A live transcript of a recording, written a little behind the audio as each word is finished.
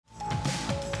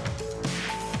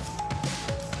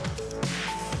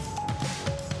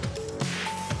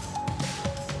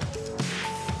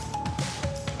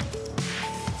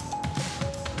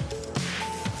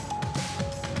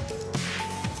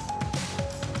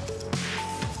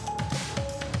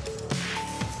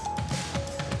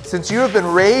Since you have been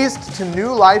raised to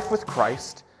new life with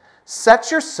Christ,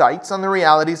 set your sights on the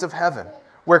realities of heaven,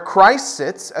 where Christ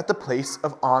sits at the place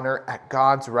of honor at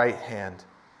God's right hand.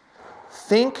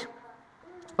 Think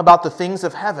about the things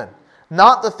of heaven,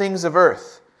 not the things of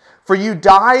earth. For you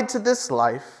died to this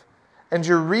life, and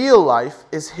your real life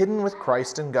is hidden with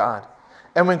Christ in God.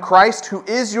 And when Christ, who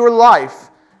is your life,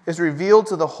 is revealed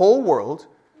to the whole world,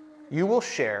 you will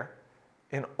share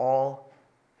in all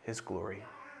his glory.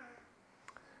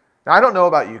 Now, I don't know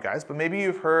about you guys, but maybe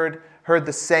you've heard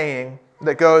the saying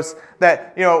that goes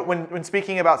that, when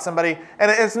speaking about somebody, and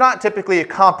it's not typically a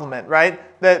compliment, right?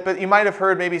 But you might have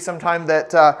heard maybe sometime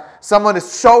that someone is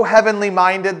so heavenly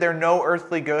minded, they're no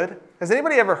earthly good. Has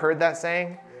anybody ever heard that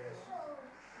saying?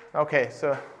 Okay,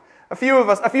 so a few of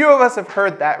us have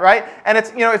heard that, right? And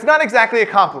it's not exactly a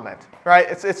compliment, right?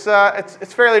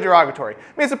 It's fairly derogatory.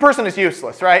 It means the person is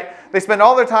useless, right? They spend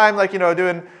all their time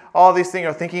doing all these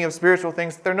things, thinking of spiritual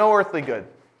things. They're no earthly good.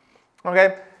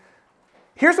 Okay?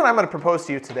 Here's what I'm going to propose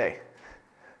to you today.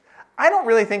 I don't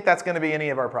really think that's going to be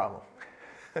any of our problem.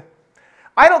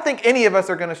 I don't think any of us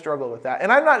are going to struggle with that.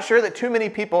 And I'm not sure that too many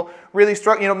people really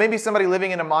struggle. Maybe somebody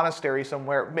living in a monastery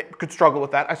somewhere could struggle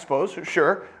with that, I suppose.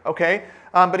 Sure. Okay.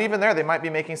 But even there, they might be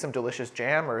making some delicious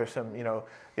jam or some,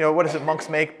 what is it monks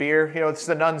make? Beer. It's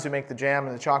the nuns who make the jam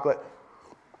and the chocolate.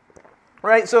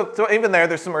 Right? So even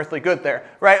there's some earthly good there.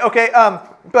 Right? Okay.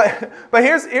 But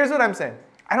here's what I'm saying.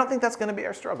 I don't think that's going to be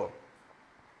our struggle.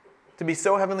 To be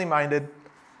so heavenly minded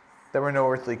that we're no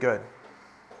earthly good.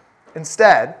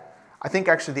 Instead, I think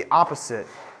actually the opposite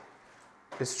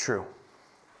is true.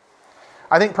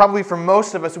 I think probably for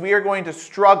most of us, we are going to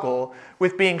struggle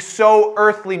with being so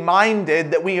earthly minded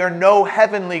that we are no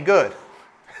heavenly good.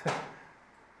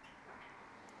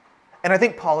 And I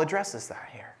think Paul addresses that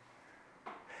here.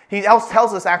 He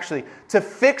tells us actually to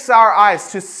fix our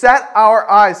eyes, to set our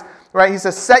eyes, right? He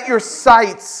says, set your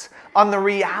sights on the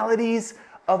realities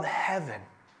of heaven.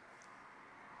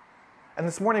 And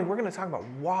this morning we're going to talk about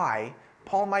why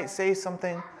Paul might say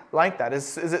something like that.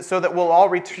 Is it so that we'll all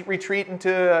retreat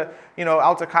into,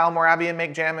 out to Kyle Morabi and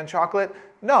make jam and chocolate?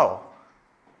 No.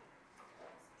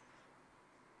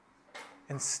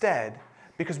 Instead,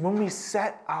 because when we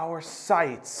set our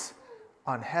sights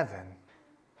on heaven,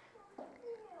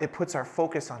 it puts our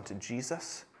focus onto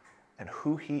Jesus and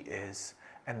who he is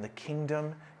and the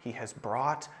kingdom he has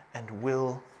brought and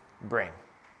will bring.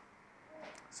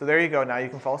 So there you go. Now you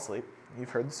can fall asleep.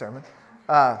 You've heard the sermon.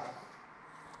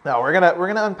 Now we're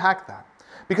gonna unpack that,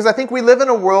 because I think we live in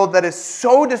a world that is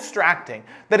so distracting,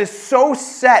 that is so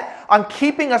set on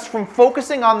keeping us from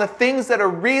focusing on the things that are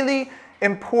really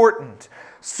important,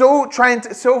 so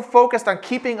focused on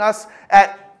keeping us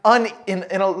at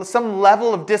some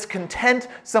level of discontent,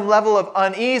 some level of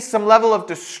unease, some level of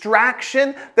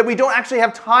distraction, that we don't actually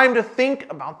have time to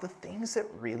think about the things that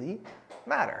really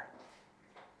matter.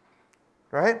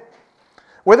 Right?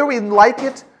 Whether we like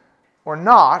it or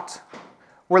not,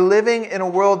 we're living in a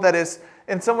world that is,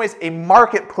 in some ways, a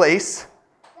marketplace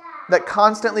that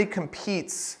constantly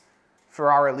competes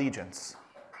for our allegiance,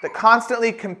 that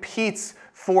constantly competes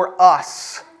for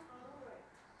us,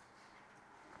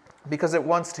 because it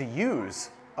wants to use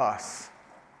us.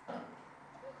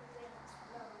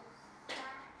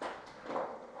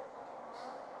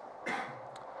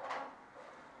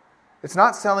 It's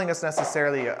not selling us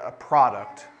necessarily a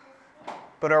product,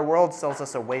 but our world sells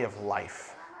us a way of life.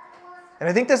 And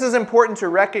I think this is important to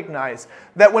recognize,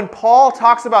 that when Paul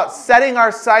talks about setting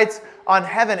our sights on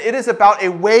heaven, it is about a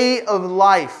way of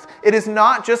life. It is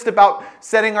not just about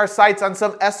setting our sights on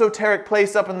some esoteric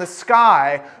place up in the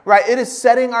sky, right? It is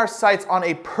setting our sights on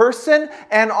a person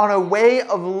and on a way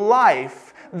of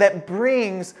life that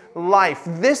brings life.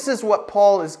 This is what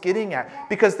Paul is getting at,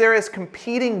 because there is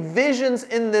competing visions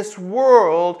in this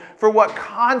world for what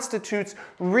constitutes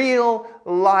real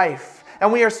life.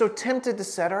 And we are so tempted to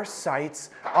set our sights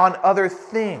on other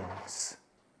things.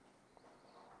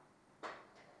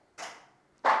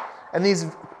 And these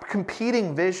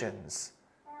competing visions,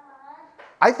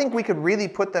 I think we could really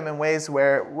put them in ways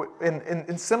where,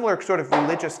 in similar sort of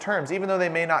religious terms, even though they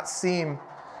may not seem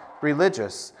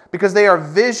religious, because they are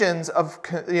visions of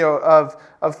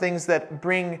things that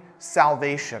bring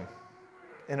salvation,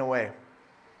 in a way.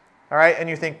 All right, and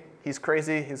you think, he's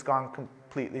crazy, he's gone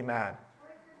completely mad.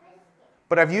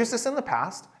 But I've used this in the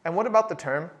past, and what about the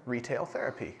term retail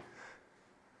therapy?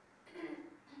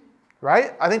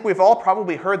 Right? I think we've all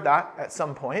probably heard that at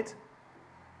some point,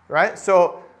 right?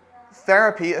 So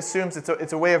therapy assumes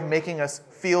it's a way of making us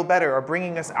feel better, or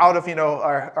bringing us out of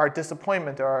our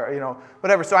disappointment, or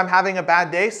whatever. So I'm having a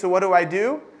bad day, so what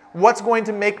do? What's going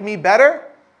to make me better?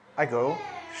 I go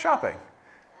shopping.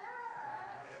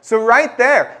 So right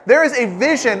there is a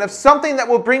vision of something that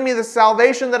will bring me the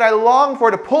salvation that I long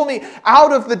for, to pull me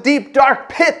out of the deep, dark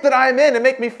pit that I'm in and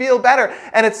make me feel better.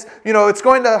 And it's, it's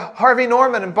going to Harvey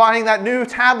Norman and buying that new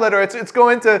tablet, or it's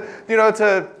going to,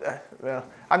 well,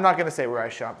 I'm not going to say where I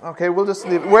shop. Okay, we'll just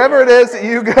leave it. Wherever it is that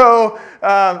you go,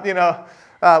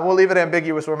 we'll leave it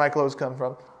ambiguous where my clothes come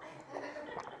from.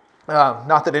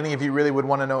 Not that any of you really would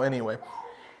want to know anyway.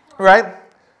 Right?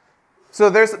 So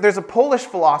there's a Polish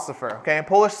philosopher, okay, a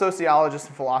Polish sociologist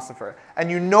and philosopher, and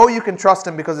you can trust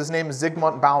him because his name is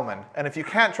Zygmunt Bauman. And if you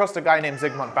can't trust a guy named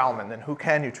Zygmunt Bauman, then who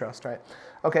can you trust, right?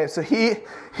 Okay, so he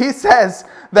says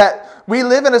that we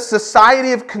live in a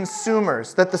society of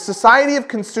consumers, that the society of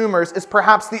consumers is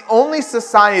perhaps the only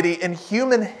society in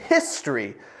human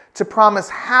history to promise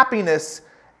happiness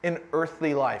in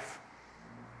earthly life.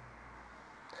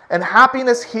 And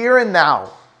happiness here and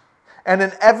now, and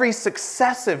in every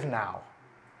successive now.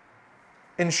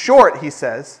 In short, he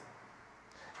says,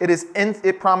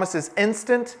 it promises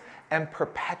instant and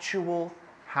perpetual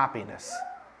happiness.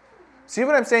 See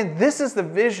what I'm saying? This is the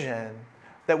vision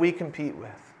that we compete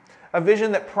with. A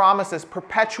vision that promises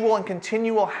perpetual and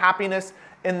continual happiness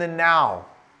in the now.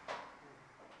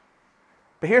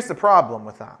 But here's the problem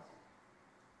with that.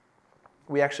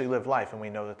 We actually live life and we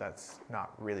know that that's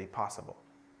not really possible.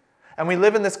 And we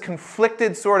live in this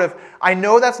conflicted sort of, I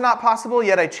know that's not possible,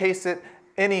 yet I chase it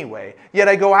anyway. Yet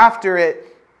I go after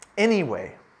it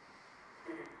anyway.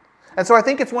 And so I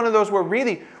think it's one of those where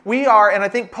really we are, and I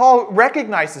think Paul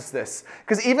recognizes this,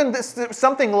 because even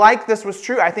something like this was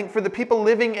true. I think for the people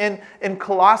living in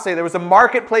Colossae, there was a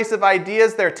marketplace of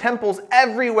ideas, there are temples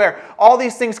everywhere, all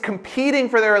these things competing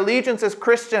for their allegiance as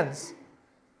Christians.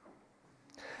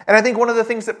 And I think one of the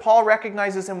things that Paul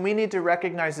recognizes and we need to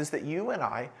recognize is that you and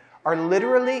I are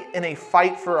literally in a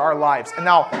fight for our lives. And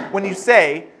now, when you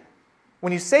say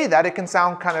that, it can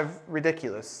sound kind of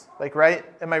ridiculous. Like, right?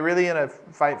 Am I really in a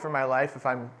fight for my life if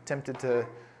I'm tempted to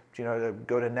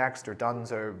go to Next or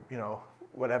Dunn's or,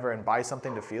 whatever and buy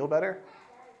something to feel better?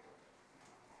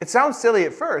 It sounds silly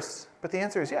at first, but the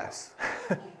answer is yes.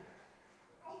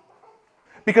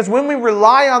 Because when we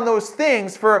rely on those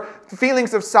things for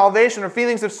feelings of salvation or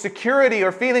feelings of security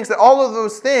or feelings that all of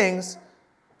those things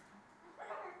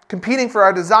competing for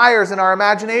our desires and our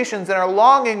imaginations and our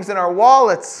longings and our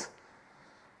wallets,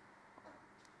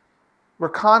 we're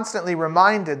constantly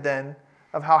reminded then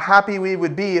of how happy we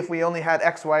would be if we only had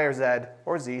X, Y, or Z,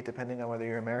 or Z, depending on whether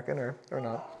you're American or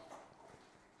not.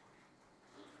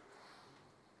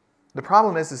 The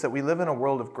problem is that we live in a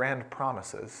world of grand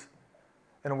promises,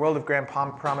 in a world of grand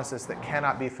promises that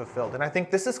cannot be fulfilled. And I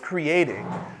think this is creating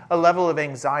a level of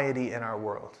anxiety in our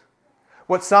world.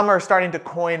 What some are starting to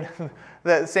coin,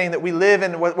 saying that we live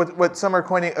in what some are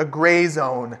coining a gray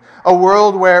zone, a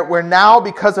world where now,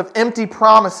 because of empty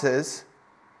promises,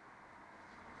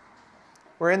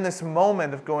 we're in this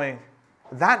moment of going,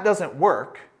 that doesn't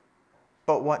work,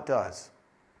 but what does?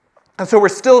 And so we're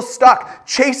still stuck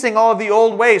chasing all of the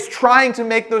old ways, trying to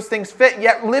make those things fit,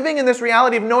 yet living in this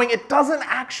reality of knowing it doesn't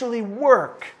actually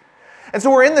work. And so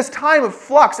we're in this time of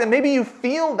flux, and maybe you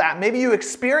feel that, maybe you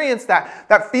experience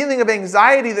that feeling of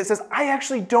anxiety that says, I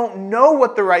actually don't know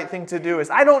what the right thing to do is.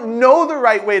 I don't know the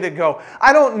right way to go.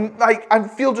 I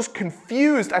feel just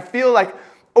confused. I feel like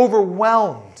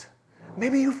overwhelmed.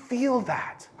 Maybe you feel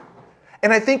that.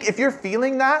 And I think if you're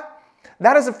feeling that,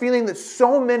 that is a feeling that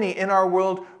so many in our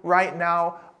world right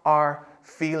now are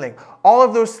feeling. All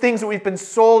of those things that we've been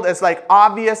sold as like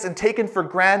obvious and taken for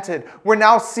granted, we're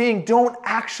now seeing don't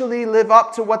actually live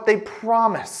up to what they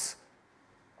promise.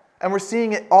 And we're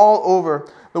seeing it all over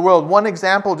the world. One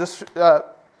example just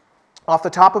off the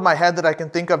top of my head that I can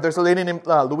think of, there's a lady named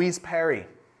Louise Perry.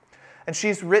 And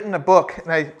she's written a book,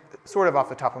 and I sort of off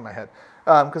the top of my head,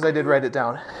 because I did write it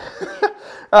down,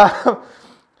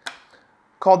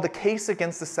 called The Case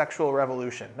Against the Sexual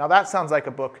Revolution. Now that sounds like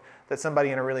a book that somebody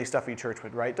in a really stuffy church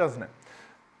would write, doesn't it?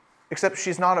 Except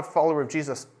she's not a follower of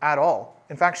Jesus at all.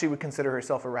 In fact, she would consider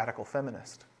herself a radical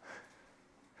feminist.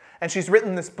 And she's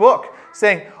written this book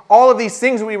saying all of these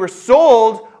things we were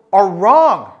sold are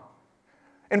wrong.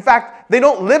 In fact, they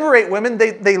don't liberate women.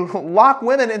 They lock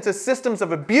women into systems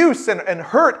of abuse and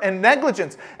hurt and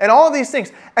negligence and all of these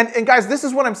things. And guys, this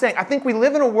is what I'm saying. I think we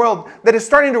live in a world that is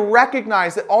starting to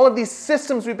recognize that all of these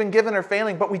systems we've been given are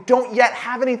failing, but we don't yet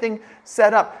have anything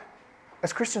set up.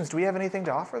 As Christians, do we have anything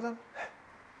to offer them?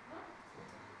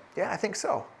 Yeah, I think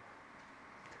so.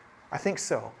 I think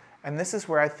so. And this is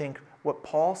where I think what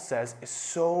Paul says is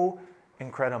so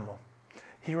incredible.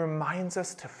 He reminds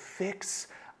us to fix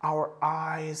our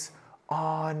eyes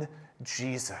on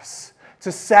Jesus,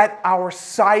 to set our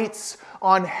sights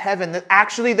on heaven. That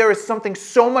actually there is something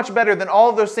so much better than all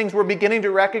of those things we're beginning to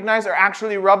recognize are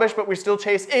actually rubbish, but we still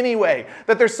chase anyway.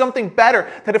 That there's something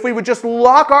better. That if we would just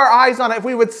lock our eyes on it, if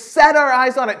we would set our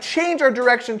eyes on it, change our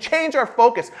direction, change our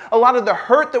focus, a lot of the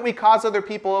hurt that we cause other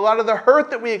people, a lot of the hurt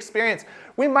that we experience,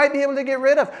 we might be able to get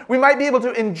rid of. We might be able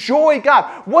to enjoy God.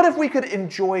 What if we could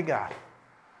enjoy God?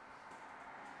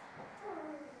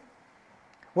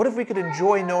 What if we could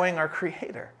enjoy knowing our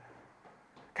Creator?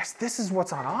 Guys, this is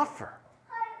what's on offer.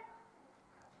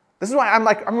 This is why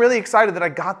I'm really excited that I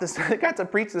got to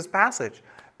preach this passage,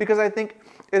 because I think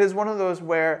it is one of those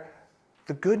where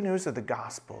the good news of the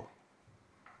gospel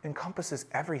encompasses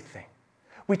everything.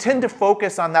 We tend to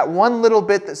focus on that one little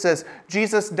bit that says,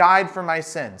 Jesus died for my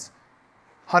sins.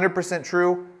 100%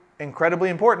 true, incredibly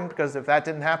important, because if that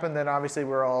didn't happen, then obviously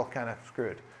we're all kind of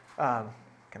screwed.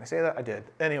 Can I say that? I did.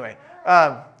 Anyway,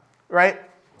 right?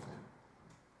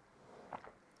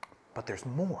 But there's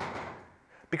more.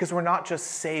 Because we're not just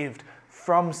saved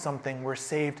from something, we're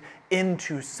saved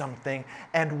into something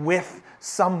and with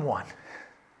someone,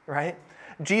 right?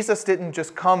 Jesus didn't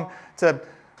just come to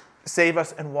save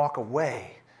us and walk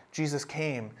away. Jesus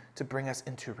came to bring us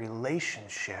into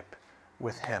relationship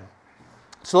with Him.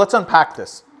 So let's unpack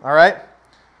this, all right?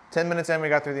 10 minutes in, we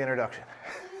got through the introduction.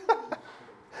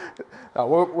 No,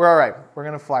 we're all right. We're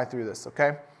going to fly through this,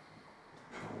 okay?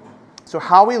 So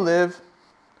how we live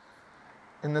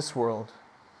in this world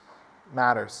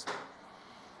matters.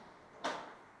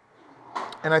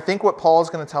 And I think what Paul is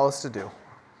going to tell us to do, and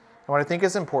what I think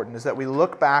is important, is that we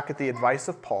look back at the advice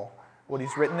of Paul, what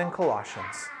he's written in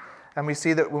Colossians, and we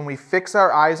see that when we fix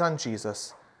our eyes on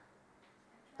Jesus,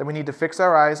 that we need to fix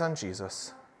our eyes on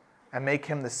Jesus and make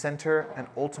Him the center and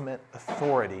ultimate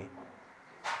authority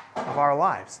of our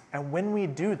lives. And when we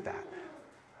do that,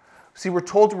 see, we're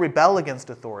told to rebel against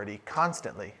authority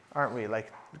constantly, aren't we?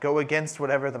 Like, go against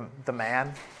whatever the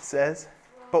man says.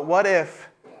 But what if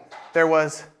there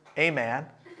was a man?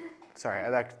 Sorry,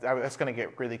 that's going to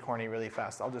get really corny really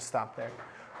fast. I'll just stop there.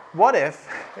 What if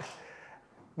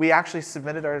we actually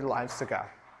submitted our lives to God?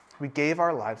 We gave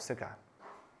our lives to God.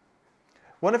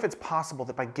 What if it's possible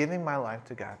that by giving my life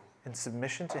to God in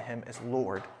submission to Him as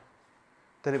Lord,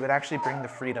 that it would actually bring the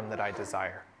freedom that I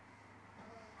desire?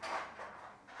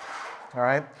 All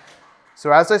right?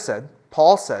 So as I said,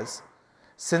 Paul says,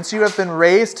 since you have been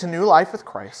raised to new life with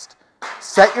Christ,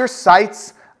 set your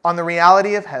sights on the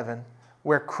reality of heaven,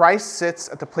 where Christ sits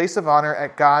at the place of honor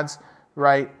at God's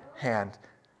right hand.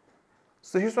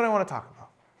 So here's what I want to talk about.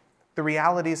 The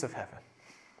realities of heaven.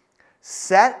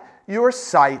 Set your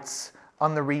sights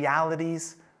on the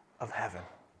realities of heaven.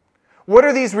 What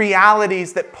are these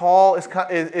realities that Paul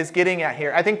is getting at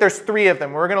here? I think there's three of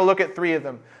them. We're going to look at three of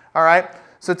them. All right?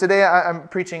 So today I'm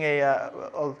preaching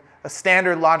a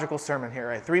standard logical sermon here,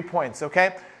 right? 3 points,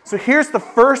 okay? So here's the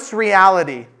first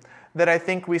reality that I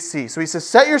think we see. So he says,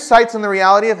 set your sights on the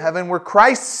reality of heaven, where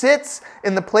Christ sits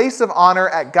in the place of honor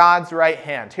at God's right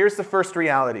hand. Here's the first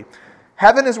reality.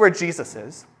 Heaven is where Jesus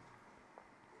is.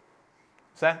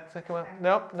 Does that come out?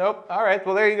 Nope. All right,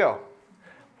 well, there you go.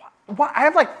 I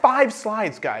have like 5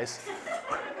 slides, guys.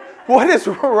 What is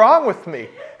wrong with me?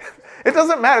 It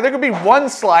doesn't matter. There could be one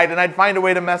slide and I'd find a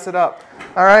way to mess it up.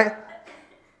 All right?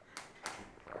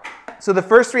 So the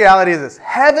first reality is this.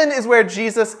 Heaven is where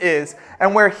Jesus is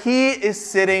and where He is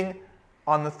sitting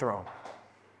on the throne.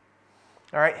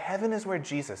 All right? Heaven is where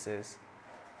Jesus is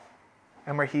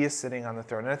and where He is sitting on the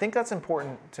throne. And I think that's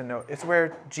important to note. It's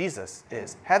where Jesus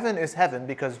is. Heaven is heaven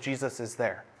because Jesus is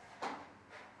there.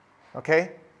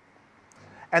 Okay?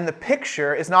 And the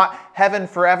picture is not heaven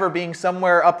forever being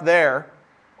somewhere up there,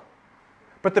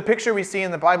 but the picture we see in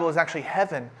the Bible is actually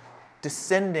heaven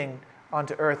descending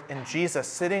onto earth and Jesus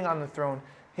sitting on the throne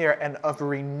here, and of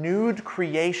renewed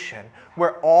creation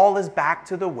where all is back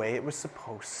to the way it was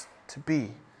supposed to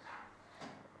be.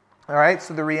 All right,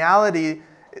 so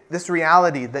this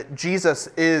reality that Jesus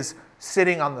is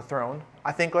sitting on the throne,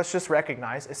 I think let's just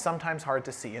recognize is sometimes hard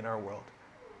to see in our world.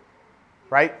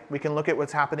 Right? We can look at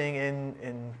what's happening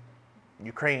in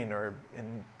Ukraine or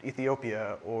in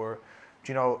Ethiopia, or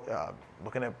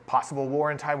looking at possible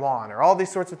war in Taiwan, or all these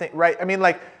sorts of things, right? I mean,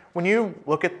 like, when you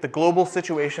look at the global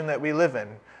situation that we live in,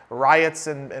 riots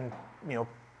and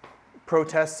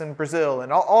protests in Brazil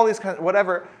and all these kinds of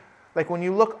whatever, like when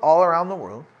you look all around the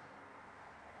world,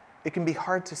 it can be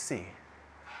hard to see.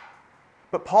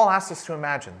 But Paul asks us to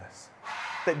imagine this,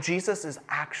 that Jesus is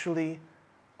actually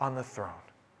on the throne,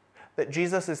 that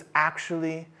Jesus is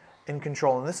actually in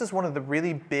control. And this is one of the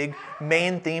really big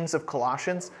main themes of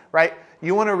Colossians, right?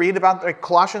 You want to read about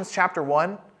Colossians chapter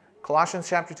 1, Colossians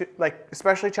chapter 2,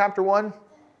 especially chapter 1,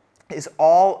 is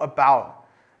all about,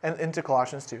 and into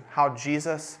Colossians 2, how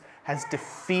Jesus has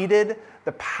defeated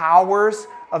the powers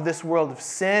of this world of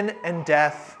sin and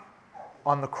death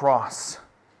on the cross.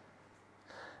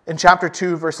 In chapter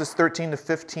 2, verses 13 to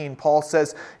 15, Paul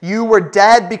says, "You were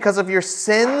dead because of your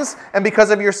sins and because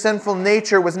of your sinful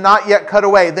nature was not yet cut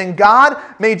away. Then God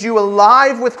made you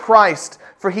alive with Christ,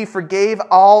 for he forgave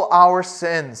all our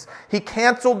sins. He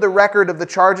canceled the record of the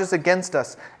charges against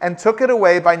us and took it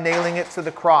away by nailing it to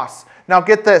the cross." Now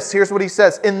get this, here's what he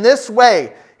says. "In this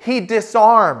way, he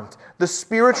disarmed the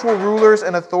spiritual rulers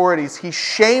and authorities. He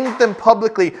shamed them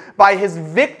publicly by his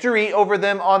victory over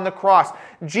them on the cross."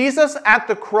 Jesus at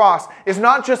the cross is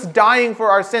not just dying for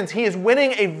our sins. He is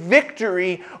winning a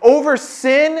victory over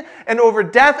sin and over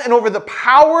death and over the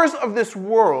powers of this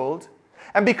world.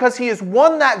 And because he has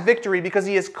won that victory, because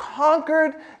he has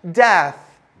conquered death,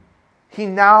 he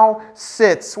now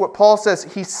sits, what Paul says,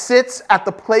 he sits at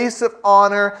the place of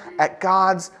honor at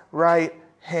God's right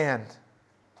hand.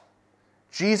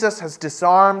 Jesus has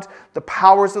disarmed the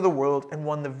powers of the world and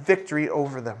won the victory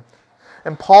over them.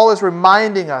 And Paul is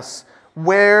reminding us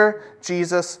where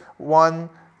Jesus won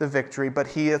the victory, but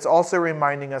he is also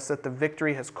reminding us that the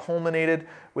victory has culminated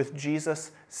with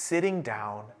Jesus sitting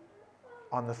down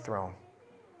on the throne.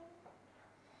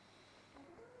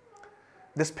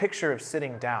 This picture of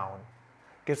sitting down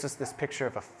gives us this picture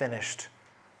of a finished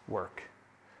work,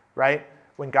 right?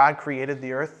 When God created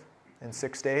the earth in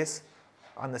 6 days,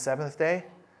 on the seventh day,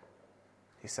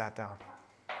 he sat down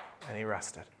and he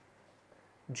rested.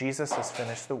 Jesus has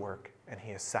finished the work and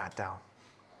he has sat down.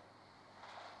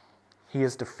 He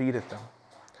has defeated them.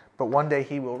 But one day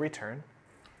he will return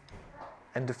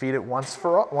and defeat it once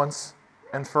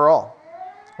and for all.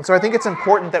 And so I think it's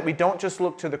important that we don't just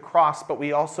look to the cross, but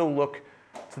we also look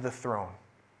to the throne.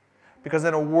 Because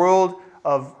in a world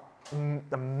of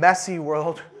a messy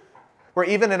world, where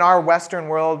even in our Western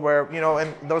world, where,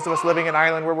 and those of us living in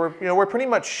Ireland, where we're pretty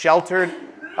much sheltered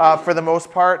for the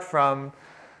most part from,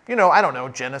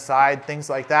 genocide, things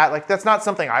like that. Like, that's not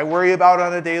something I worry about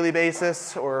on a daily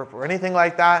basis or anything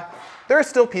like that. There are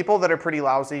still people that are pretty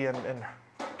lousy and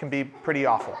can be pretty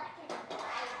awful,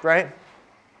 right?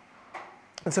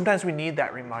 And sometimes we need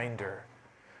that reminder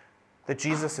that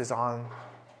Jesus is on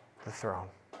the throne,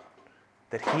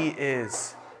 that he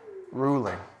is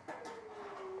ruling,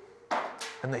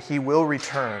 and that he will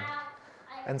return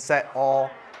and set all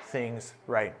things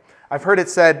right. I've heard it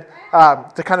said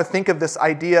to kind of think of this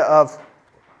idea of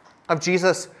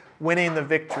Jesus winning the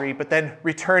victory, but then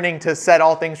returning to set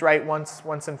all things right once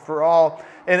and for all,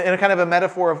 in a kind of a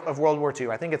metaphor of World War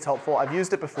II. I think it's helpful. I've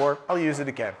used it before. I'll use it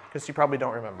again, because you probably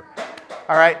don't remember.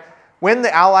 All right. When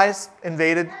the Allies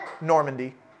invaded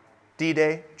Normandy,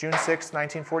 D-Day, June 6th,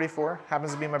 1944,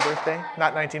 happens to be my birthday,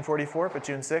 not 1944, but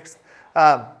June 6th.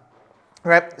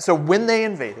 Right? So when they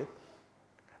invaded,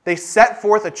 they set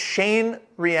forth a chain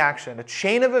reaction, a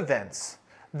chain of events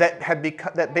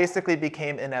that basically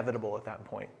became inevitable at that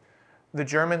point. The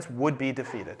Germans would be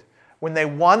defeated. When they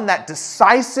won that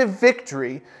decisive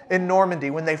victory in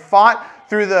Normandy, when they fought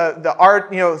through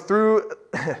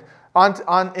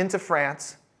on into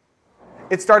France,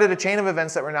 it started a chain of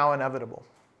events that were now inevitable.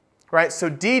 Right? So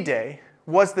D-Day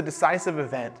was the decisive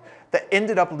event that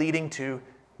ended up leading to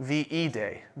VE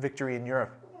Day, Victory in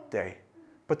Europe Day.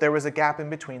 But there was a gap in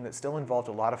between that still involved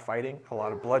a lot of fighting, a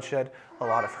lot of bloodshed, a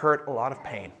lot of hurt, a lot of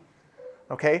pain.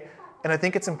 Okay? And I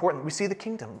think it's important. We see the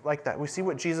kingdom like that. We see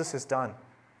what Jesus has done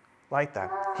like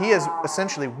that. He has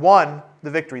essentially won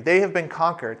the victory. They have been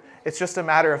conquered. It's just a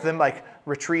matter of them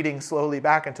retreating slowly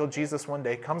back until Jesus one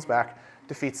day comes back,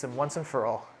 defeats them once and for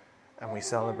all, and we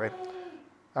celebrate.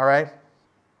 All right?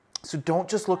 So don't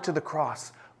just look to the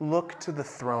cross. Look to the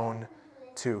throne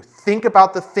too. Think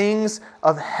about the things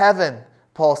of heaven,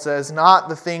 Paul says, not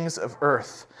the things of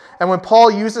earth. And when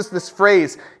Paul uses this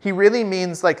phrase, he really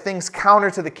means things counter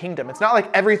to the kingdom. It's not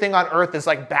like everything on earth is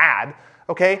bad,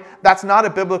 okay? That's not a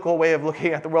biblical way of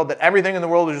looking at the world, that everything in the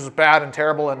world is just bad and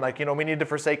terrible and we need to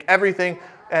forsake everything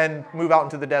and move out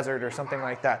into the desert or something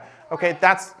like that. Okay,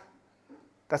 that's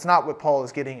not what Paul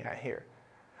is getting at here.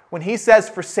 When he says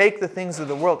forsake the things of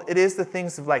the world, it is the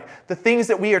things of the things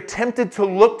that we are tempted to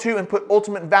look to and put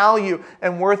ultimate value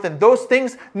and worth in. Those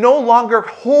things no longer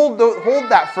hold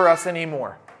that for us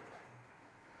anymore.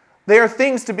 They are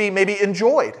things to be maybe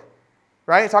enjoyed,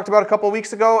 right? I talked about a couple of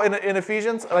weeks ago in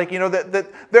Ephesians, that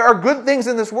there are good things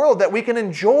in this world that we can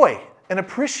enjoy and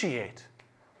appreciate.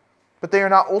 But they are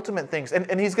not ultimate things.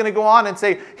 And he's going to go on and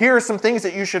say, here are some things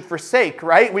that you should forsake,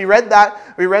 right? We read that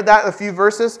a few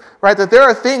verses, right? That there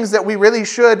are things that we really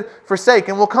should forsake.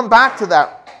 And we'll come back to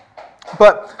that.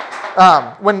 But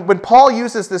when Paul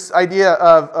uses this idea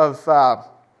of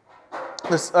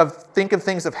think of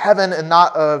things of heaven and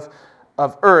not of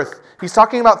earth. He's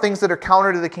talking about things that are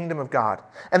counter to the kingdom of God.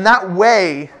 And that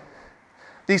way,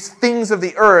 these things of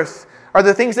the earth are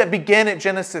the things that begin at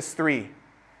Genesis 3,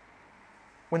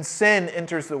 when sin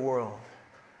enters the world,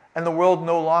 and the world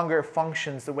no longer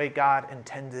functions the way God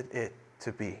intended it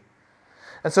to be.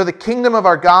 And so the kingdom of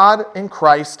our God in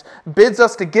Christ bids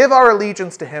us to give our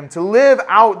allegiance to Him, to live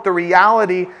out the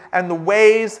reality and the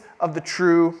ways of the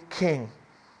true King.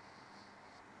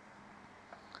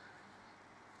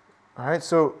 All right,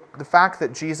 so the fact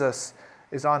that Jesus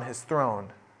is on His throne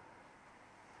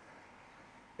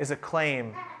is a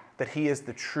claim that He is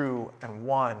the true and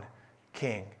one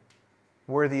King,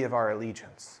 worthy of our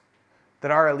allegiance. That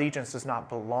our allegiance does not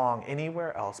belong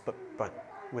anywhere else but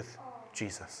with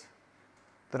Jesus.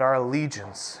 That our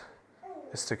allegiance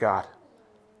is to God.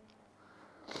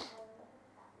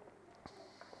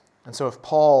 And so if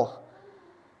Paul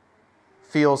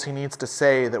feels he needs to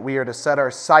say that we are to set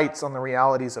our sights on the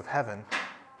realities of heaven,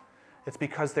 it's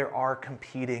because there are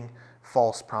competing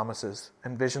false promises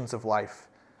and visions of life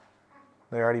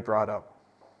they already brought up.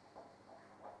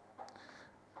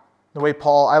 I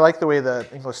like the way the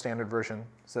English Standard Version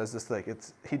says this.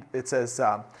 It says,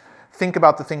 think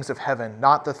about the things of heaven,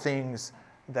 not the things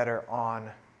that are on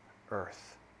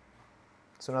earth.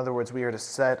 So in other words, we are to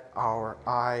set our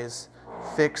eyes,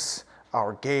 fix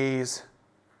our gaze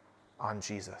on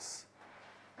Jesus.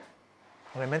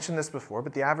 And I mentioned this before,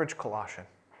 but the average Colossian,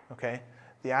 okay?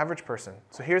 The average person.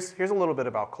 So here's a little bit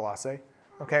about Colossae,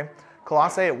 okay?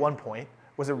 Colossae at one point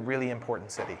was a really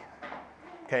important city,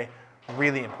 okay?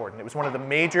 Really important. It was one of the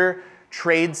major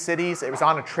trade cities. It was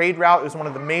on a trade route. It was one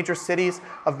of the major cities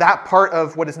of that part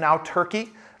of what is now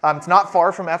Turkey. It's not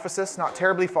far from Ephesus, not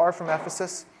terribly far from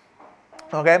Ephesus.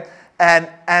 Okay, and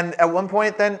at one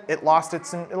point then it lost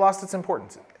its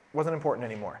importance. It wasn't important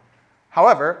anymore.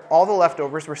 However, all the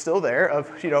leftovers were still there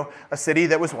of a city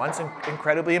that was once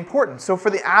incredibly important. So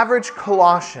for the average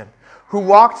Colossian who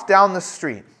walked down the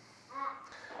street,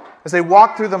 as they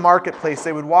walked through the marketplace,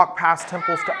 they would walk past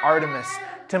temples to Artemis,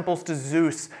 temples to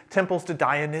Zeus, temples to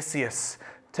Dionysius,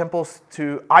 temples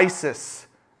to Isis,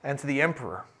 and to the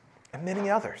emperor, and many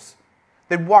others.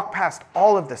 They'd walk past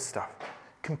all of this stuff,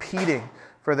 competing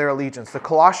for their allegiance. The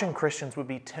Colossian Christians would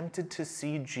be tempted to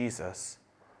see Jesus,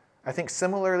 I think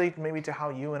similarly maybe to how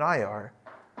you and I are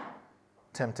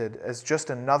tempted, as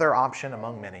just another option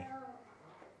among many.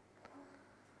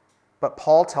 But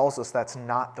Paul tells us that's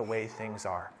not the way things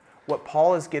are. What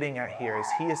Paul is getting at here is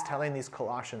he is telling these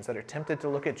Colossians that are tempted to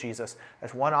look at Jesus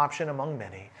as one option among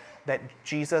many, that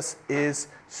Jesus is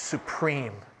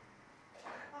supreme.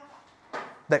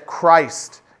 That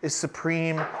Christ is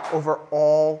supreme over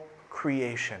all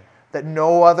creation. That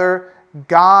no other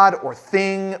God or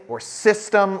thing or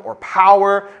system or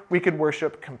power we could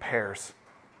worship compares.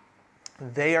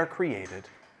 They are created.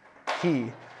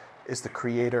 He is the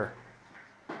creator.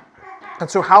 And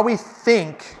so how we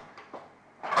think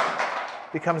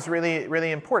becomes really,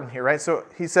 really important here, right? So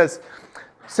he says,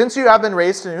 since you have been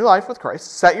raised to new life with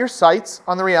Christ, set your sights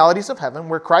on the realities of heaven,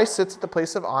 where Christ sits at the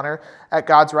place of honor at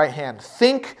God's right hand.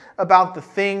 Think about the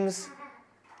things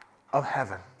of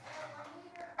heaven.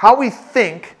 How we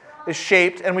think is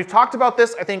shaped, and we've talked about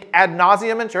this, I think, ad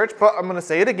nauseum in church, but I'm going to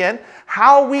say it again.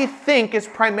 How we think is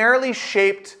primarily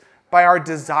shaped by our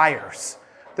desires,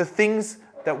 the things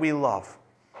that we love.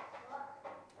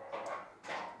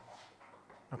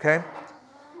 Okay?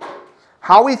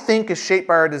 How we think is shaped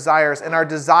by our desires and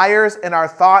our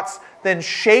thoughts then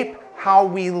shape how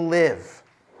we live.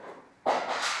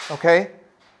 Okay?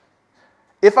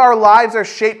 If our lives are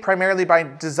shaped primarily by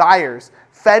desires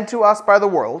fed to us by the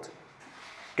world,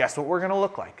 guess what we're going to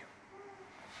look like?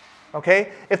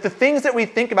 Okay? If the things that we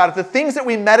think about, if the things that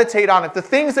we meditate on, if the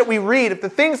things that we read, if the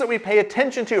things that we pay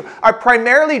attention to are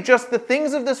primarily just the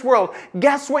things of this world,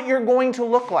 guess what you're going to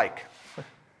look like?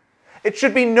 It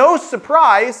should be no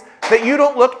surprise that you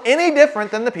don't look any different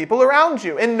than the people around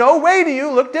you. In no way do you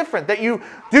look different. That you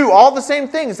do all the same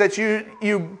things. That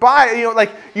you buy,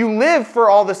 you live for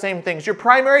all the same things. Your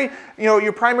primary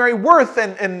worth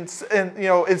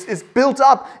is built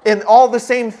up in all the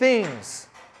same things.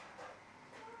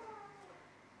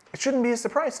 It shouldn't be a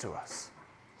surprise to us.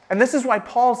 And this is why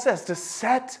Paul says to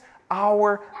set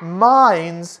our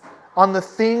minds on the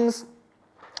things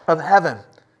of heaven.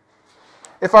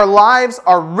 If our lives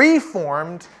are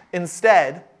reformed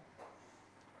instead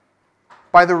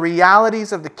by the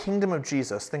realities of the kingdom of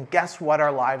Jesus, then guess what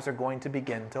our lives are going to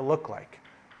begin to look like?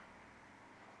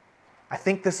 I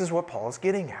think this is what Paul is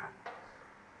getting at.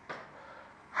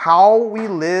 How we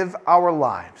live our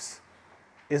lives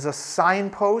is a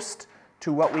signpost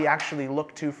to what we actually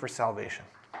look to for salvation.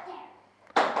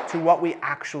 to what we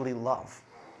actually love.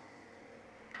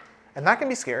 And that can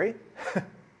be scary.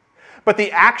 But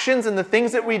the actions and the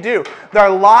things that we do,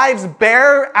 our lives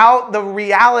bear out the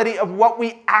reality of what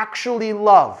we actually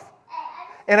love.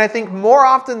 And I think more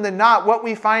often than not, what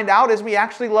we find out is we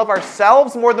actually love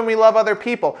ourselves more than we love other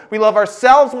people. We love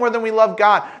ourselves more than we love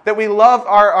God. That we love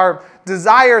our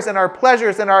desires and our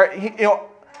pleasures and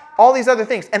all these other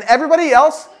things. And everybody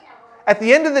else, at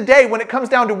the end of the day, when it comes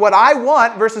down to what I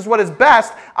want versus what is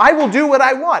best, I will do what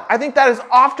I want. I think that is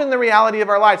often the reality of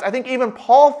our lives. I think even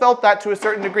Paul felt that to a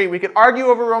certain degree. We could argue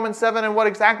over Romans 7 and what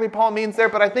exactly Paul means there,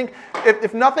 but I think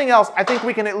if nothing else, I think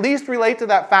we can at least relate to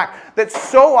that fact that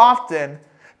so often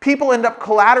people end up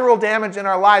collateral damage in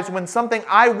our lives when something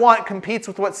I want competes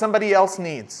with what somebody else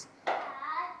needs.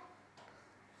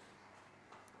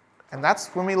 And that's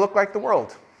when we look like the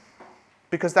world.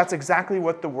 Because that's exactly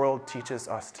what the world teaches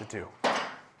us to do.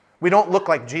 We don't look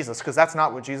like Jesus, because that's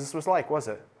not what Jesus was like, was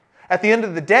it? At the end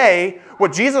of the day,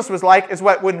 what Jesus was like is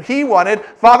what when he wanted,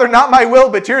 Father, not my will,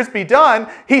 but yours be done,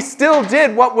 he still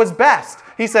did what was best.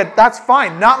 He said, that's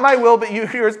fine, not my will, but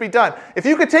yours be done. If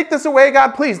you could take this away,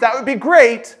 God, please, that would be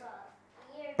great.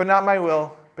 But not my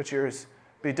will, but yours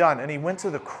be done. And he went to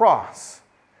the cross.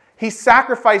 He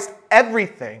sacrificed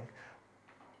everything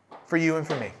for you and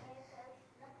for me.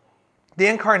 The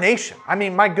incarnation. I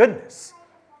mean, my goodness.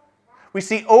 We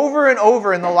see over and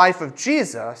over in the life of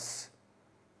Jesus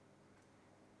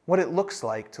what it looks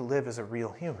like to live as a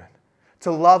real human.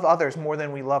 To love others more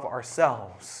than we love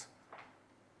ourselves.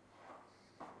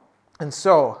 And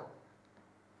so,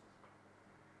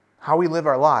 how we live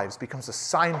our lives becomes a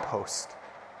signpost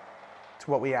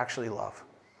to what we actually love.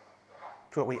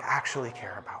 To what we actually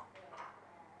care about.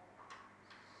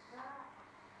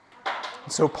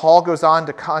 So Paul goes on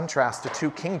to contrast the two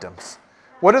kingdoms.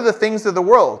 What are the things of the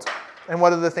world and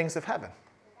what are the things of heaven?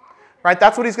 Right?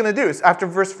 That's what he's going to do. After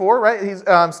verse 4, right? He's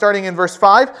starting in verse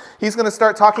 5, he's going to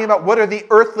start talking about what are the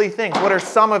earthly things. What are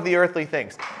some of the earthly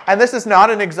things? And this is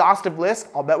not an exhaustive list.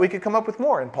 I'll bet we could come up with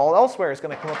more. And Paul elsewhere is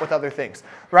going to come up with other things.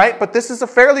 Right? But this is a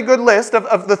fairly good list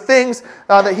of the things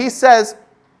that he says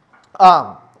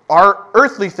are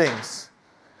earthly things.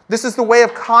 This is the way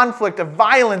of conflict, of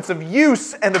violence, of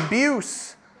use and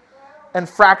abuse, and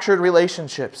fractured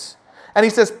relationships. And he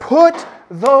says, put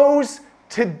those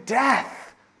to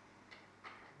death.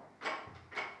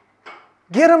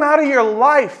 Get them out of your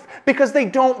life because they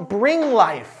don't bring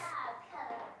life.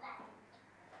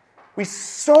 We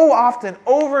so often,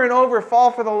 over and over,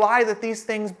 fall for the lie that these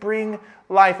things bring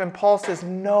life. And Paul says,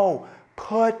 no,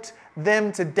 put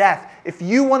them to death. If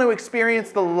you want to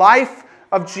experience the life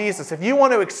of Jesus, if you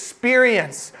want to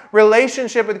experience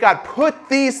relationship with God, put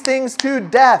these things to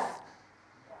death.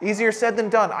 Easier said than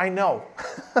done, I know.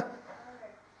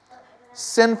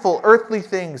 Sinful, earthly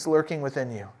things lurking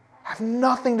within you have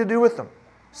nothing to do with them.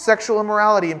 Sexual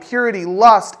immorality, impurity,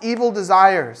 lust, evil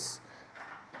desires.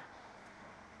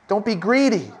 Don't be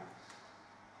greedy.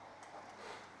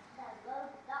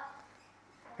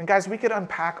 And guys, we could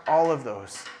unpack all of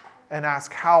those and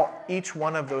ask how each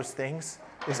one of those things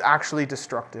is actually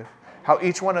destructive. How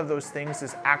each one of those things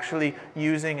is actually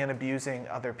using and abusing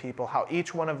other people. How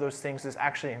each one of those things is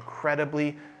actually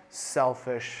incredibly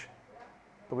selfish.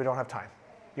 But we don't have time.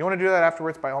 You want to do that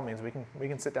afterwards? By all means, we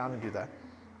can sit down and do that.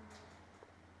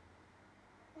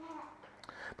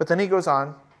 But then he goes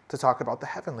on to talk about the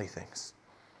heavenly things.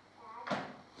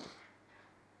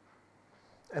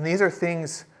 And these are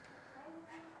things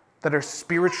that are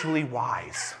spiritually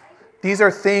wise. These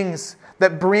are things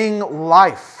that bring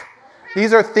life.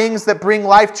 These are things that bring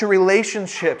life to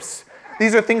relationships.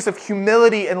 These are things of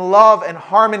humility and love and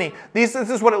harmony. This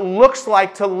is what it looks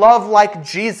like to love like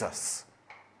Jesus.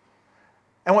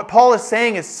 And what Paul is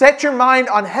saying is set your mind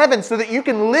on heaven so that you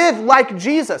can live like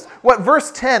Jesus. What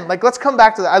verse 10, let's come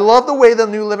back to that. I love the way the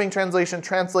New Living Translation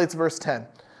translates verse 10.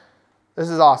 This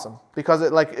is awesome because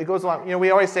it goes along.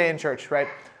 We always say in church, right,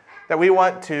 that we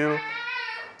want to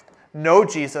know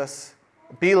Jesus,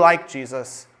 be like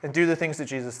Jesus, and do the things that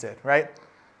Jesus did, right?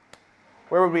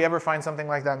 Where would we ever find something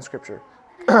like that in Scripture?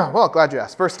 Well, glad you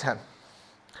asked. Verse 10.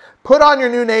 Put on your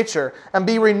new nature and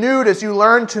be renewed as you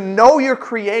learn to know your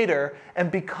Creator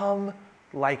and become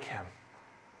like Him.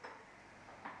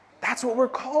 That's what we're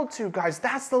called to, guys.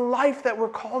 That's the life that we're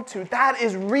called to. That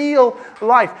is real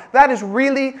life. That is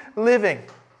really living.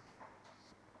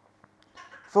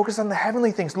 Focus on the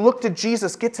heavenly things. Look to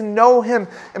Jesus. Get to know Him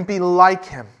and be like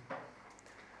Him.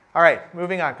 All right,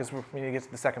 moving on because we need to get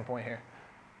to the second point here.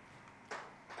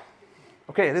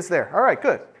 Okay, it is there. All right,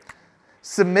 good.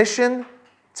 Submission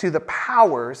to the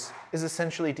powers is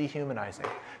essentially dehumanizing.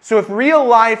 So if real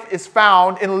life is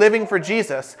found in living for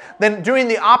Jesus, then doing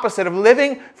the opposite of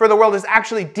living for the world is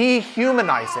actually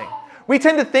dehumanizing. We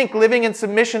tend to think living in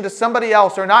submission to somebody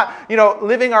else or not,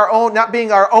 living our own, not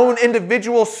being our own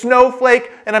individual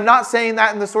snowflake. And I'm not saying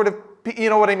that in the sort of, you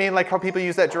know what I mean, like how people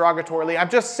use that derogatorily. I'm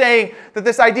just saying that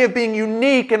this idea of being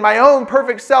unique and my own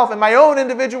perfect self and my own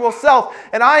individual self,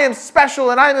 and I am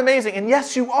special and I'm amazing. And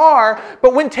yes, you are,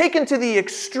 but when taken to the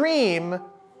extreme,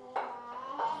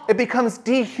 it becomes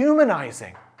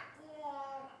dehumanizing.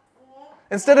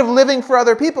 Instead of living for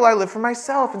other people, I live for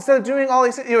myself. Instead of doing all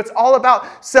these, it's all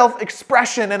about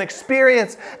self-expression and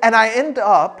experience. And I end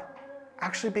up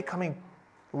actually becoming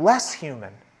less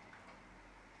human.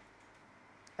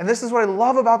 And this is what I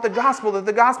love about the gospel, that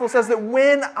the gospel says that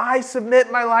when I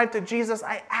submit my life to Jesus,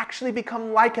 I actually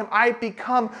become like him. I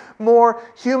become more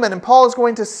human. And Paul is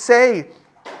going to say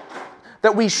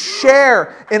that we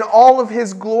share in all of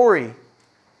his glory.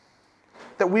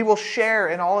 That we will share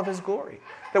in all of his glory.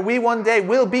 That we one day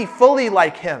will be fully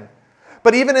like him.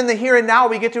 But even in the here and now,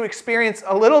 we get to experience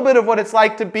a little bit of what it's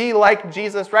like to be like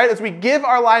Jesus, right? As we give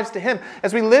our lives to him,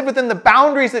 as we live within the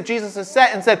boundaries that Jesus has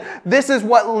set and said, this is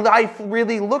what life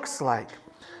really looks like.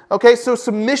 Okay, so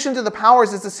submission to the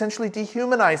powers is essentially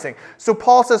dehumanizing. So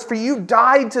Paul says, for you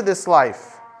died to this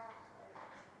life.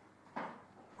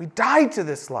 We died to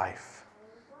this life.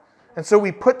 And so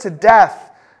we put to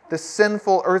death the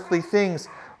sinful earthly things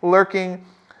lurking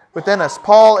within us.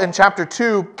 Paul in chapter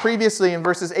 2, previously in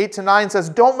verses 8 to 9 says,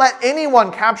 don't let anyone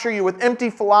capture you with empty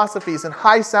philosophies and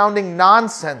high-sounding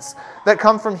nonsense that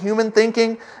come from human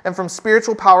thinking and from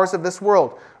spiritual powers of this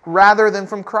world, rather than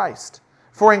from Christ.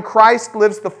 For in Christ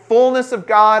lives the fullness of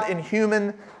God in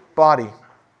human body.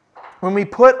 When we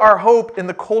put our hope in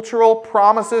the cultural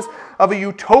promises of a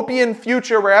utopian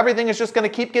future where everything is just going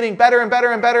to keep getting better and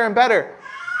better and better and better,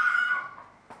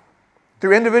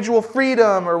 through individual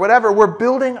freedom or whatever, we're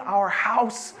building our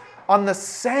house on the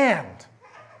sand.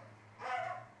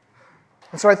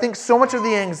 And so I think so much of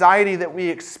the anxiety that we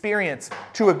experience,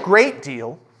 to a great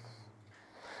deal,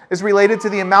 is related to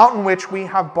the amount in which we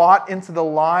have bought into the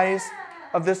lies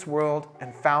of this world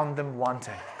and found them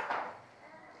wanting.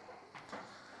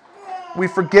 We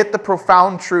forget the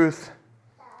profound truth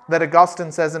that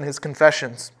Augustine says in his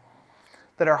Confessions,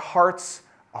 that our hearts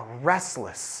are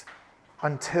restless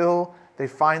until they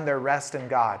find their rest in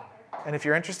God. And if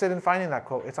you're interested in finding that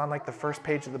quote, it's on like the first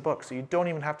page of the book, so you don't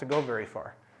even have to go very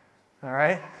far. All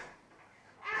right?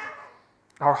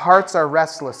 Our hearts are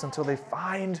restless until they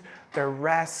find their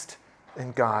rest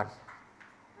in God.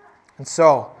 And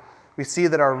so, we see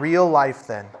that our real life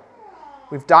then,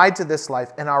 we've died to this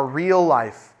life, and our real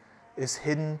life is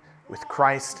hidden with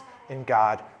Christ in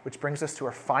God, which brings us to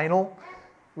our final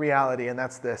reality, and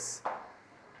that's this.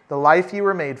 The life you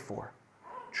were made for,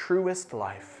 truest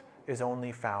life, is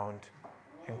only found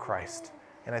in Christ.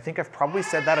 And I think I've probably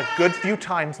said that a good few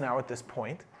times now at this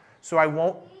point, so I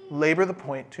won't labor the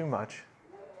point too much.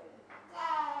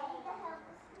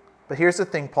 But here's the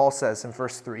thing Paul says in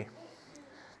verse 3,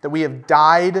 that we have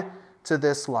died to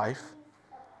this life.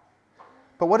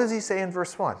 But what does he say in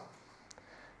verse 1?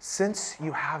 Since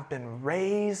you have been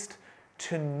raised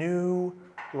to new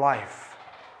life.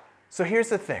 So here's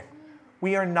the thing.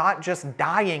 We are not just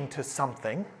dying to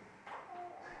something.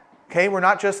 Okay, we're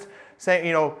not just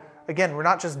saying, we're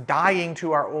not just dying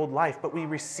to our old life, but we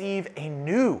receive a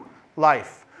new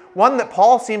life. One that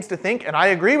Paul seems to think, and I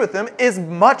agree with him, is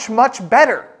much, much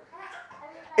better.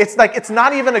 It's like it's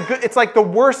the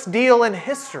worst deal in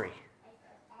history.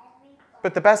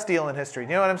 But the best deal in history.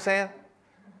 Do you know what I'm saying?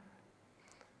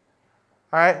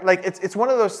 All right? Like it's one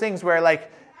of those things where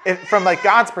from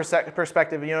God's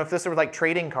perspective, if this were like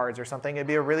trading cards or something, it'd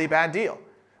be a really bad deal.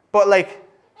 But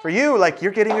for you,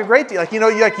 you're getting a great deal.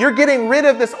 You're getting rid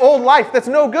of this old life that's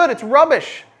no good. It's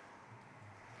rubbish.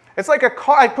 It's like a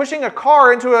car, like pushing a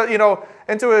car into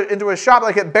a shop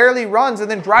like it barely runs and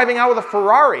then driving out with a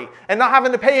Ferrari and not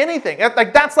having to pay anything.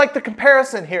 That's like the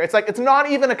comparison here. It's not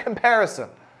even a comparison.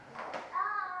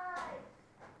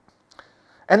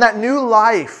 And that new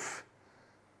life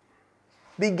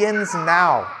begins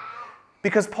now.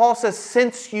 Because Paul says,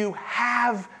 since you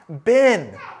have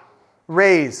been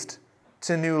raised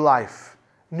to new life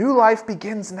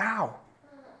begins now.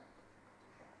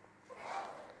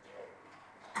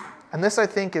 And this, I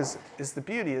think, is the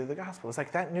beauty of the gospel. It's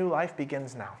like that new life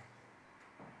begins now.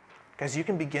 Guys, you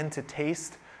can begin to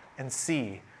taste and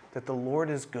see that the Lord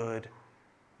is good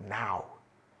now.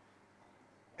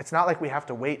 It's not like we have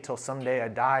to wait till someday I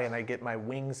die and I get my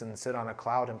wings and sit on a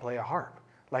cloud and play a harp.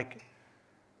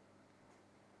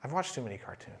 I've watched too many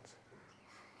cartoons.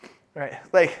 Right?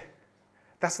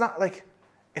 That's not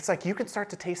it's like you can start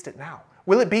to taste it now.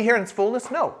 Will it be here in its fullness?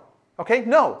 No. Okay?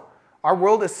 No. Our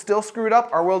world is still screwed up.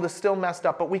 Our world is still messed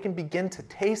up. But we can begin to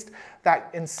taste that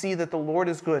and see that the Lord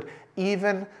is good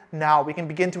even now. We can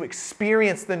begin to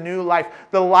experience the new life,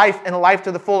 the life and life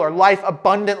to the full, or life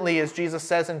abundantly, as Jesus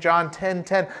says in John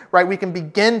 10:10. Right? We can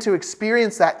begin to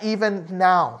experience that even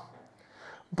now.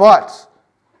 But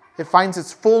it finds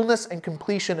its fullness and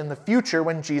completion in the future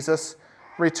when Jesus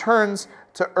returns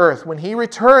to earth. When he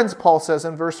returns, Paul says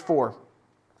in verse 4,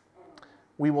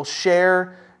 we will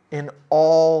share in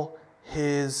all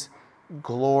his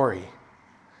glory.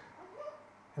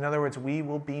 In other words, we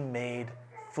will be made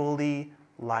fully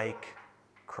like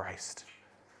Christ.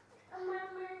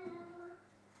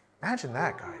 Imagine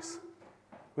that, guys.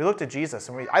 We looked at Jesus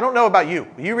and I don't know about you.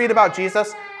 You read about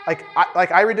Jesus, like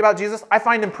I read about Jesus, I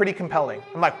find him pretty compelling.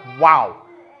 I'm like, wow,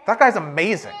 that guy's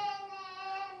amazing.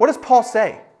 What does Paul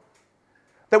say?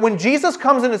 That when Jesus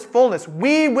comes in his fullness,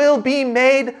 we will be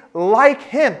made like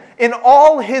him in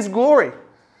all his glory.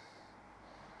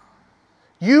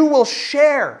 You will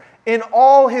share in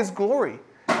all his glory.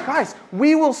 Guys,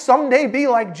 we will someday be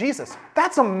like Jesus.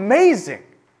 That's amazing.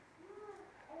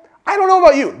 I don't know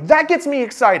about you. That gets me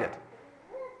excited.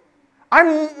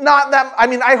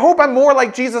 I hope I'm more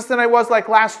like Jesus than I was like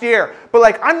last year.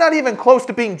 But I'm not even close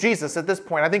to being Jesus at this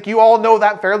point. I think you all know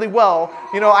that fairly well.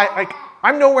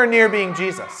 I'm nowhere near being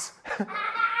Jesus.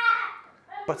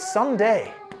 But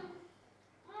someday,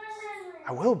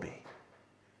 I will be.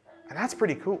 And that's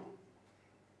pretty cool.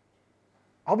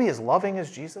 I'll be as loving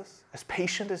as Jesus, as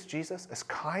patient as Jesus, as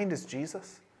kind as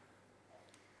Jesus.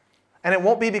 And it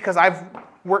won't be because I've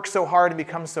worked so hard and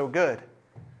become so good.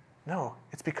 No,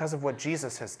 it's because of what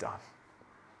Jesus has done.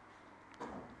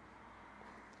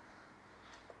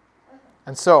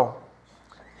 And so,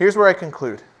 here's where I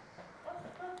conclude.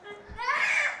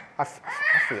 I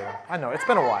feel him. I know, it's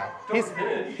been a while.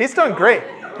 He's done great.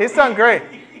 He's done great.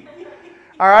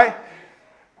 All right?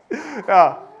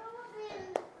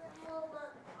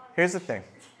 Here's the thing.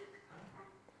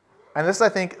 And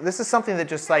this is something that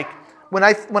just when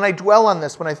I dwell on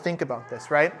this, when I think about this,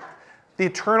 right? The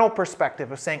eternal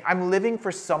perspective of saying, I'm living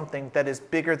for something that is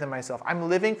bigger than myself. I'm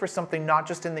living for something not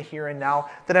just in the here and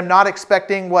now, that I'm not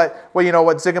expecting what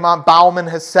Zygmunt Bauman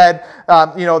has said,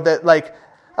 that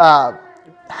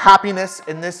happiness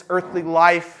in this earthly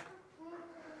life.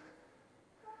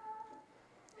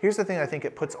 Here's the thing, I think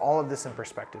it puts all of this in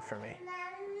perspective for me.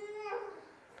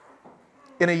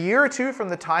 In a year or two from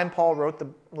the time Paul wrote the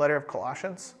letter of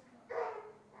Colossians,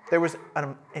 there was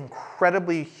an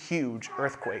incredibly huge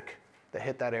earthquake that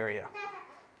hit that area.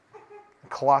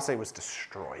 Colossae was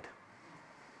destroyed.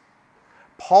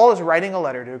 Paul is writing a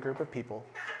letter to a group of people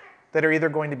that are either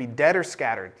going to be dead or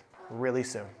scattered really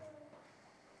soon.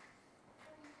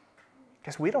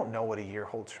 Because we don't know what a year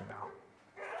holds from now.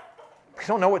 We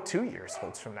don't know what 2 years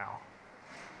holds from now.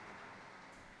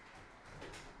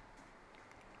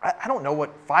 I don't know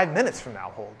what 5 minutes from now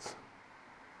holds,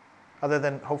 other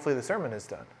than hopefully the sermon is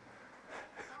done.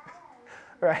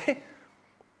 Right?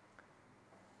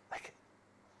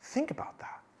 Think about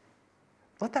that.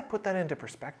 Let that put that into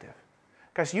perspective.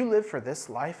 Guys, you live for this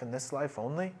life and this life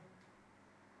only.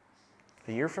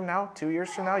 A year from now, 2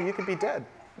 years from now, you could be dead.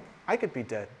 I could be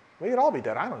dead. We could all be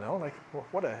dead. I don't know.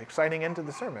 What an exciting end to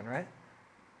the sermon, right?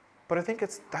 But I think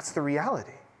that's the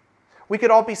reality. We could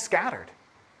all be scattered.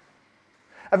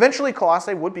 Eventually,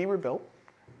 Colossae would be rebuilt,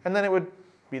 and then it would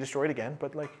be destroyed again,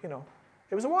 but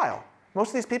it was a while. Most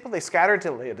of these people, they scattered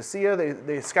to Laodicea,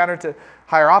 they scattered to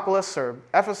Hierapolis or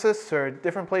Ephesus or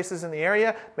different places in the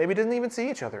area, maybe didn't even see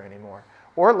each other anymore.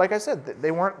 Or, like I said,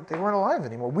 they weren't alive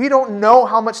anymore. We don't know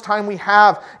how much time we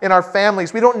have in our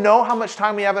families. We don't know how much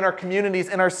time we have in our communities,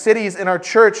 in our cities, in our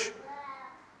church.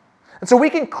 And so we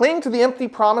can cling to the empty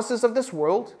promises of this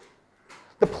world,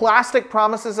 the plastic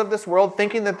promises of this world,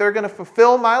 thinking that they're going to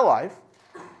fulfill my life.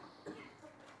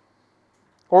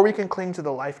 Or we can cling to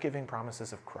the life-giving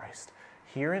promises of Christ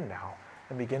here and now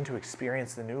and begin to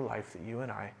experience the new life that you and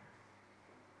I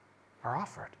are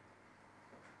offered.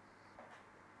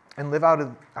 And live out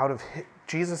of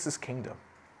Jesus' kingdom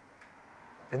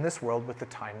in this world with the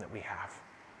time that we have.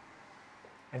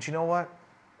 And you know what?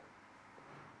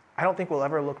 I don't think we'll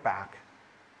ever look back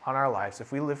on our lives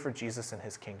if we live for Jesus and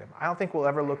his kingdom. I don't think we'll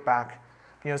ever look back,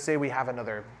 say we have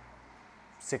another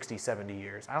 60, 70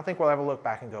 years. I don't think we'll ever look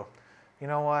back and go, you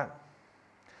know what?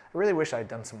 I really wish I had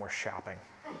done some more shopping.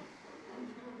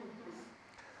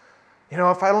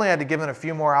 If I only had to give in a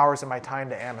few more hours of my time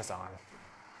to Amazon.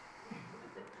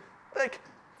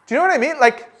 Do you know what I mean?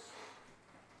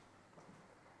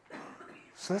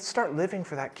 So let's start living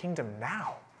for that kingdom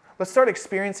now. Let's start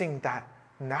experiencing that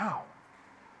now.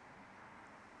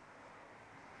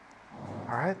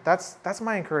 All right? That's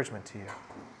my encouragement to you.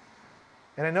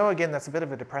 And I know, again, that's a bit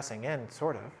of a depressing end,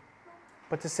 sort of.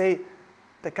 But to say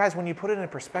that, guys, when you put it in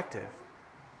perspective,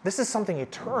 this is something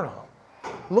eternal.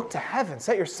 Look to heaven.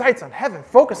 Set your sights on heaven.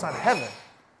 Focus on heaven,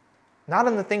 not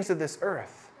on the things of this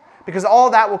earth. Because all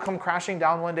that will come crashing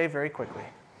down one day very quickly.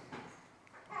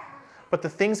 But the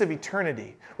things of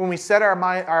eternity, when we set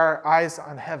our eyes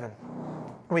on heaven,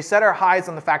 when we set our eyes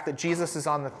on the fact that Jesus is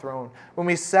on the throne, when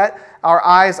we set our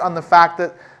eyes on the fact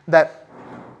that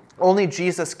only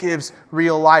Jesus gives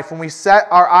real life, when we set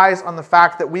our eyes on the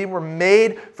fact that we were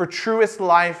made for truest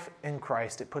life in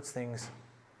Christ, it puts things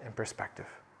in perspective.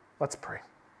 Let's pray.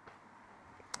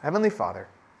 Heavenly Father,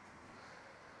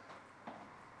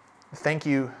 thank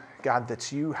you, God,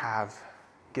 that you have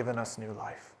given us new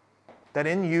life. That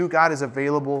in you, God, is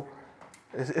available,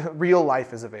 real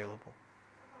life is available.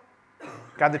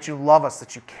 God, that you love us,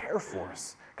 that you care for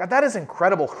us. God, that is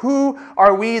incredible. Who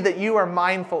are we that you are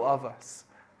mindful of us?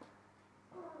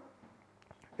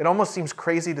 It almost seems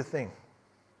crazy to think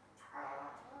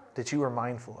that you are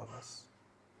mindful of us,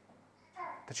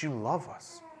 that you love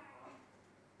us,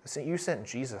 that you sent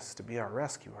Jesus to be our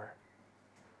rescuer,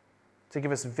 to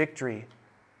give us victory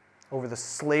over the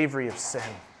slavery of sin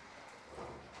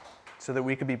so that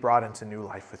we could be brought into new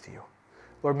life with you.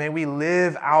 Lord, may we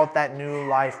live out that new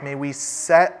life. May we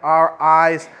set our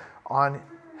eyes on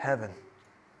heaven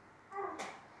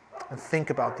and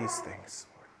think about these things.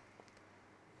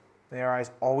 May our eyes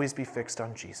always be fixed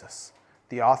on Jesus,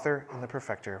 the author and the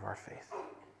perfecter of our faith.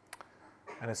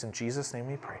 And it's in Jesus' name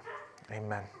we pray.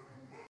 Amen.